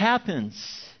when this happens?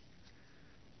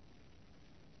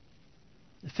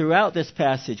 Throughout this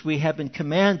passage, we have been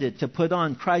commanded to put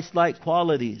on Christ-like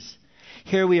qualities.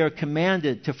 Here we are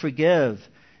commanded to forgive.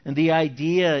 And the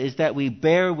idea is that we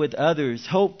bear with others.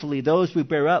 Hopefully, those we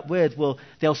bear up with,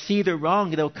 they'll see they're wrong,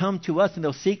 and they'll come to us, and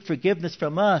they'll seek forgiveness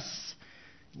from us.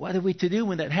 What are we to do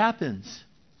when that happens?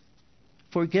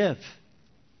 Forgive.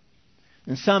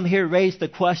 And some here raise the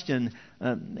question,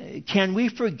 can we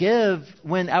forgive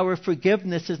when our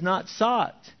forgiveness is not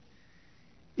sought?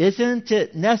 Isn't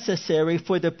it necessary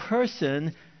for the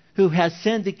person who has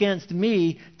sinned against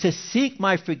me to seek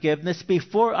my forgiveness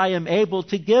before I am able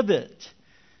to give it?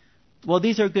 Well,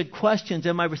 these are good questions,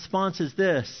 and my response is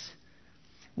this.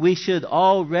 We should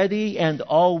already and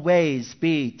always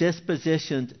be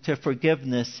dispositioned to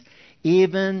forgiveness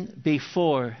even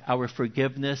before our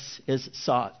forgiveness is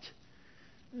sought.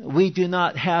 We do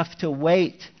not have to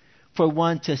wait for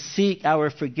one to seek our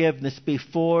forgiveness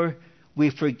before we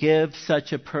forgive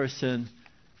such a person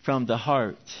from the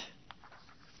heart.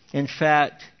 In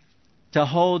fact, to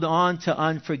hold on to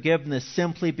unforgiveness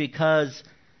simply because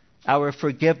our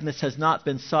forgiveness has not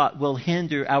been sought will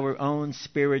hinder our own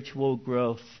spiritual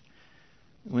growth.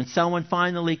 When someone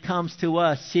finally comes to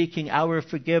us seeking our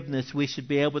forgiveness, we should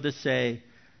be able to say,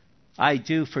 I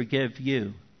do forgive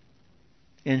you.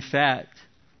 In fact,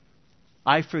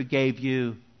 I forgave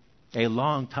you a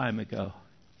long time ago.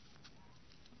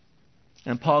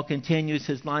 And Paul continues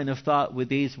his line of thought with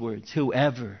these words,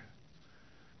 whoever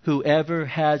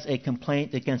has a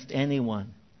complaint against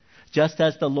anyone, just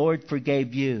as the Lord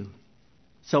forgave you,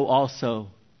 so also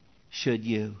should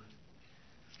you.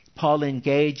 Paul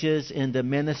engages in the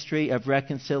ministry of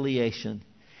reconciliation.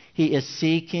 He is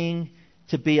seeking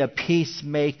to be a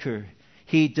peacemaker.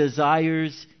 He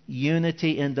desires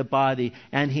unity in the body,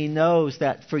 and he knows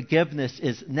that forgiveness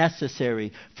is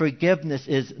necessary. Forgiveness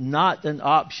is not an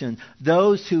option.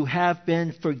 Those who have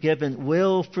been forgiven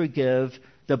will forgive,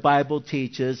 the Bible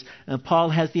teaches. And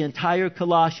Paul has the entire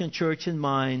Colossian church in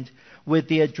mind with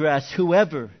the address,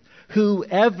 whoever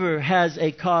has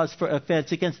a cause for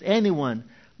offense against anyone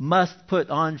must put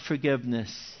on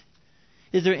forgiveness.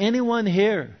 Is there anyone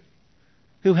here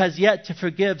who has yet to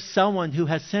forgive someone who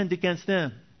has sinned against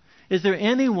them? Is there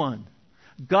anyone?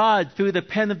 God, through the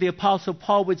pen of the Apostle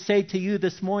Paul, would say to you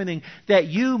this morning that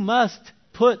you must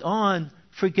put on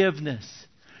forgiveness.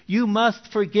 You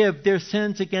must forgive their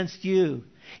sins against you,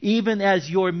 even as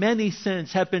your many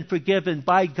sins have been forgiven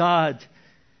by God.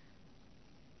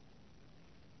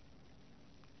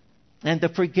 And the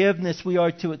forgiveness we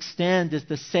are to extend is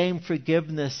the same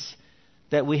forgiveness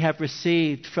that we have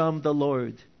received from the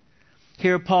Lord.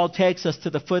 Here Paul takes us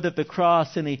to the foot of the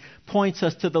cross, and he points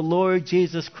us to the Lord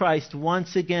Jesus Christ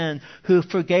once again, who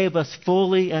forgave us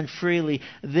fully and freely.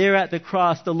 There at the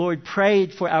cross, the Lord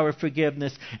prayed for our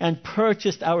forgiveness and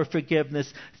purchased our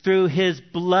forgiveness through his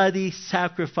bloody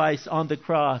sacrifice on the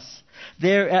cross.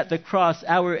 There at the cross,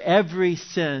 our every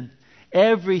sin,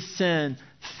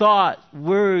 thought,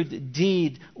 word,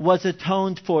 deed was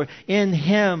atoned for. In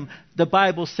him, the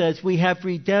Bible says we have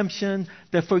redemption,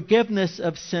 the forgiveness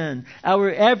of sin.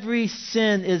 Our every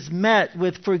sin is met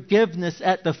with forgiveness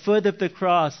at the foot of the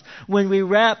cross. When we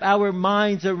wrap our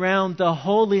minds around the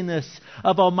holiness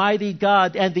of Almighty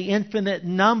God and the infinite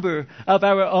number of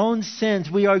our own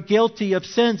sins, we are guilty of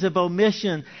sins of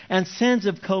omission and sins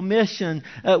of commission.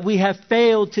 We have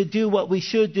failed to do what we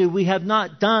should do. We have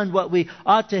not done what we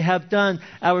ought to have done.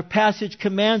 Our passage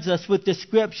commands us with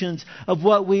descriptions of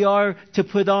what we are to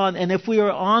put on. And if we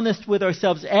are honest with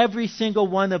ourselves, every single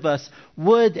one of us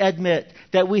would admit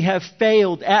that we have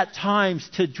failed at times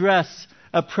to dress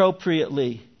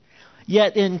appropriately.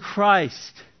 Yet in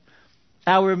Christ,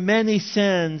 our many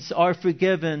sins are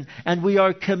forgiven, and we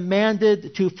are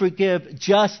commanded to forgive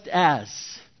just as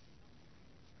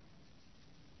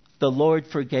the Lord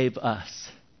forgave us.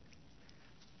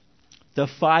 The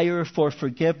fire for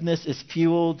forgiveness is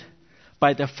fueled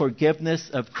by the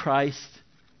forgiveness of Christ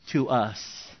to us.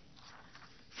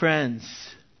 Friends,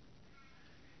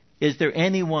 is there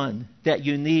anyone that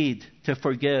you need to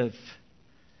forgive?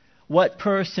 What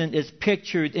person is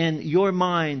pictured in your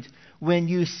mind when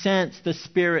you sense the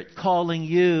Spirit calling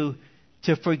you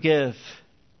to forgive?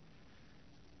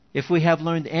 If we have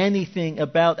learned anything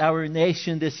about our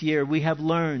nation this year, we have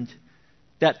learned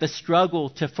that the struggle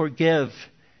to forgive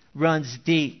runs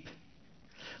deep.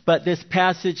 But this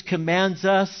passage commands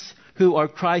us, who are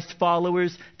Christ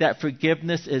followers, that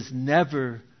forgiveness is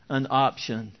never an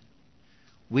option.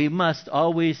 We must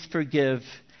always forgive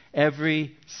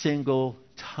every single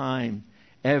time,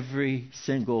 every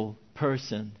single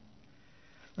person.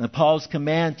 And Paul's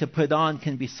command to put on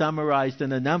can be summarized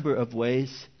in a number of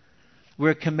ways.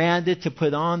 We're commanded to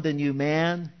put on the new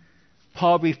man.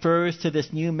 Paul refers to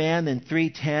this new man in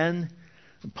 3:10.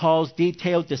 Paul's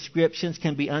detailed descriptions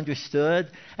can be understood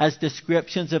as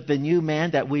descriptions of the new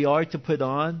man that we are to put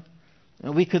on.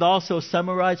 And we could also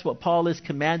summarize what Paul is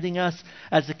commanding us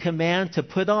as a command to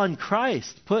put on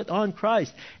Christ. Put on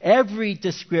Christ. Every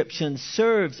description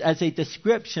serves as a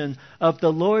description of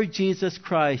the Lord Jesus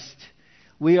Christ.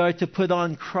 We are to put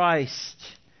on Christ.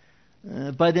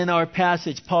 But in our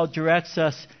passage, Paul directs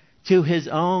us to his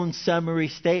own summary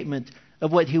statement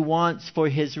of what he wants for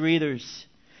his readers.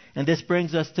 And this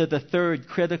brings us to the third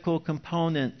critical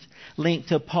component linked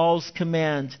to Paul's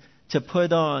command to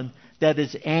put on, that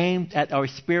is aimed at our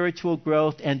spiritual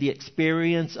growth and the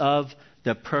experience of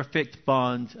the perfect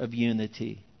bond of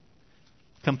unity.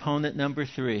 Component number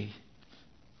 3.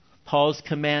 Paul's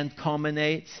command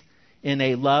culminates in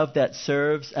a love that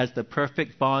serves as the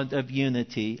perfect bond of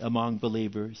unity among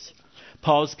believers.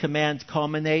 Paul's command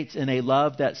culminates in a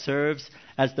love that serves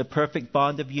as the perfect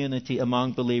bond of unity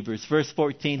among believers. Verse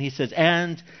 14, he says,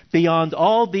 "And beyond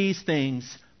all these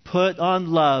things, put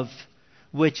on love,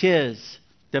 which is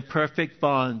the perfect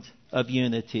bond of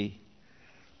unity."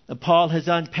 Paul has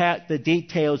unpacked the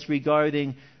details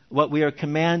regarding what we are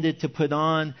commanded to put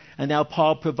on, and now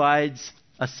Paul provides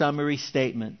a summary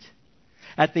statement.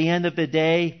 At the end of the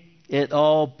day, it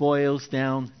all boils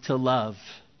down to love.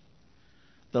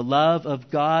 The love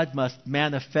of God must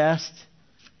manifest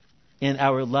in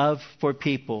our love for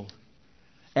people.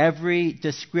 Every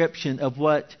description of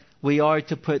what we are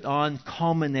to put on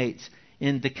culminates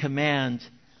in the command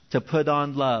to put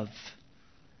on love.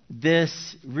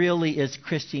 This really is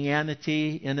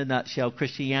Christianity in a nutshell.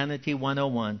 Christianity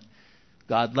 101.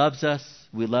 God loves us,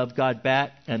 we love God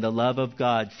back, and the love of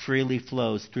God freely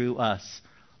flows through us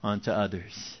onto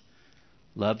others.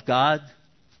 Love God,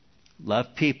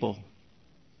 love people.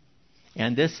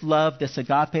 And this love, this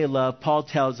agape love, Paul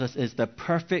tells us, is the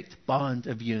perfect bond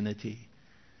of unity.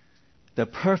 The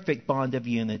perfect bond of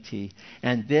unity.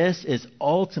 And this is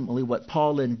ultimately what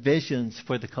Paul envisions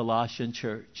for the Colossian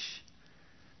church.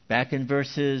 Back in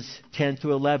verses 10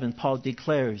 through 11, Paul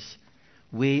declares,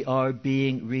 "We are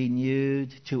being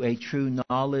renewed to a true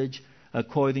knowledge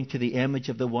according to the image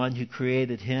of the one who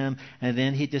created him." And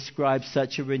then he describes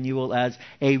such a renewal as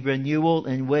a renewal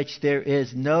in which there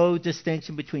is no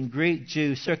distinction between Greek,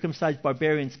 Jew, circumcised,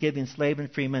 barbarian, Scythian, slave,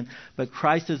 and freeman, but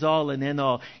Christ is all and in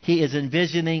all. He is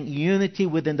envisioning unity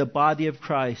within the body of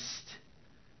Christ.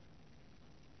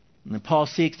 And Paul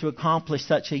seeks to accomplish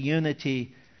such a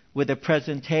unity with a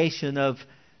presentation of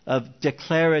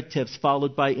declaratives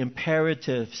followed by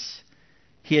imperatives.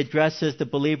 He addresses the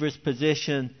believer's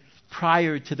position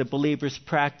prior to the believer's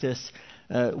practice.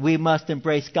 We must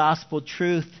embrace gospel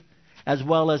truth as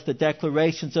well as the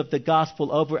declarations of the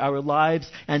gospel over our lives,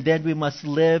 and then we must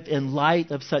live in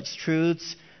light of such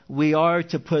truths. We are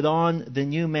to put on the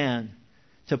new man,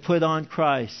 to put on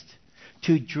Christ,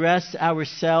 to dress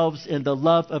ourselves in the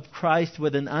love of Christ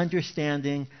with an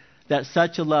understanding that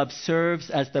such a love serves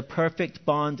as the perfect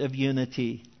bond of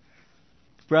unity.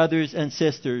 Brothers and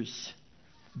sisters,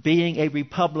 being a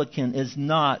Republican is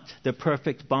not the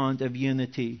perfect bond of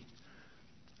unity.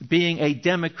 Being a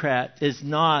Democrat is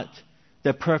not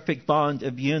the perfect bond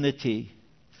of unity.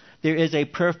 There is a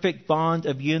perfect bond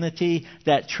of unity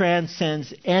that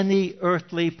transcends any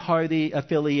earthly party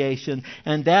affiliation.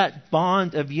 And that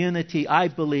bond of unity, I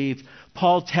believe,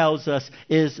 Paul tells us,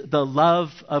 is the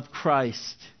love of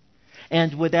Christ.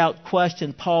 And without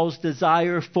question, Paul's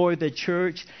desire for the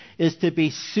church is to be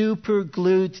super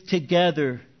glued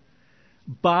together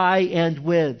by and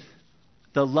with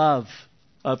the love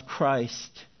of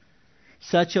Christ.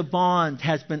 Such a bond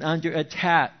has been under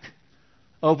attack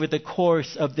over the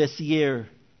course of this year.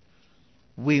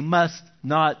 We must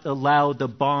not allow the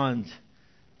bond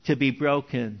to be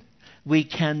broken. We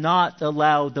cannot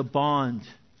allow the bond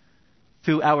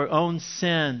through our own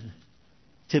sin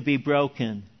to be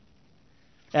broken.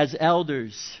 As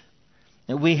elders,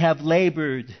 we have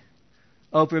labored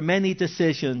over many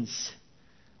decisions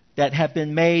that have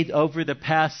been made over the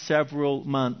past several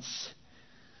months.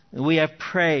 We have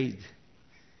prayed.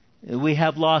 We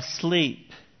have lost sleep.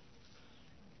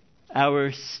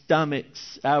 Our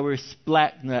stomachs, our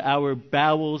splachna, our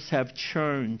bowels have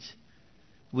churned.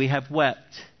 We have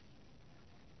wept.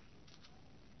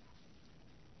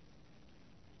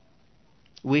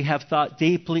 We have thought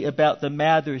deeply about the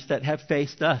matters that have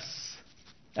faced us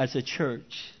as a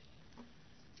church.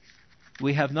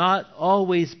 We have not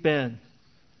always been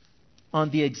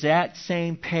on the exact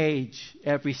same page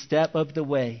every step of the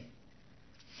way.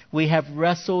 We have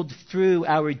wrestled through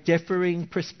our differing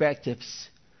perspectives,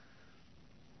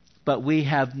 but we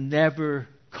have never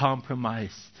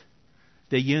compromised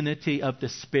the unity of the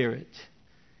Spirit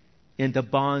in the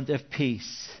bond of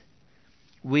peace.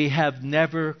 We have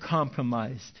never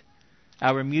compromised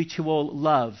our mutual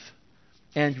love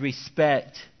and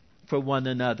respect for one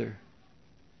another.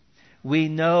 We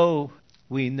know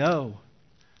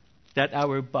that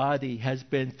our body has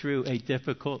been through a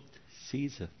difficult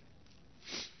season.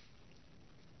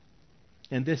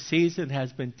 And this season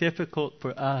has been difficult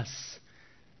for us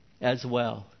as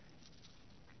well.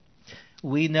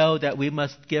 We know that we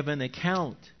must give an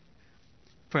account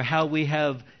for how we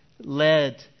have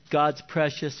led God's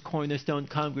precious Cornerstone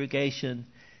congregation,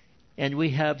 and we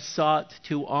have sought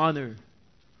to honor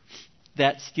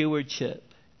that stewardship.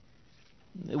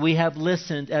 We have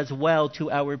listened as well to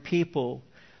our people,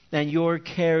 and your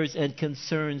cares and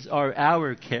concerns are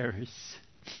our cares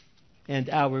and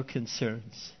our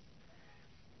concerns.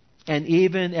 And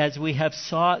even as we have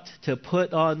sought to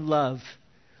put on love,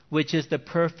 which is the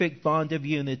perfect bond of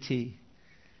unity,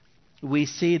 we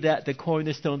see that the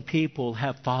Cornerstone people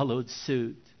have followed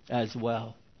suit as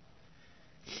well.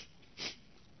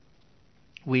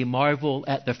 We marvel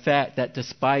at the fact that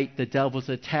despite the devil's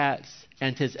attacks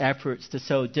and his efforts to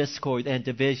sow discord and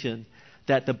division,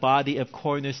 that the body of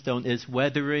Cornerstone is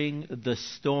weathering the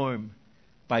storm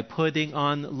by putting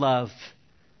on love,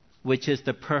 which is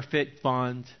the perfect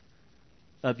bond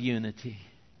of unity.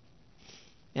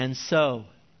 And so,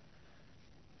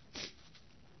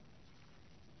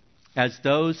 as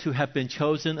those who have been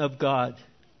chosen of God,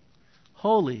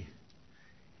 holy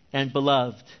and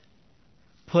beloved,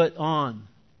 put on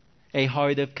a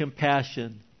heart of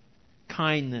compassion,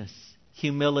 kindness,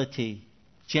 humility,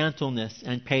 gentleness,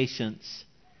 and patience,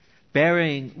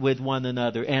 bearing with one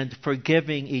another and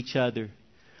forgiving each other.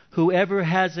 Whoever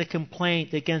has a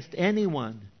complaint against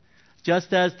anyone,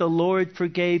 just as the Lord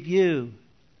forgave you,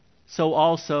 so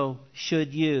also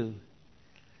should you.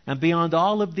 And beyond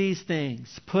all of these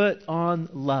things, put on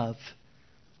love,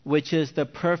 which is the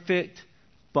perfect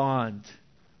bond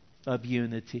of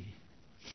unity.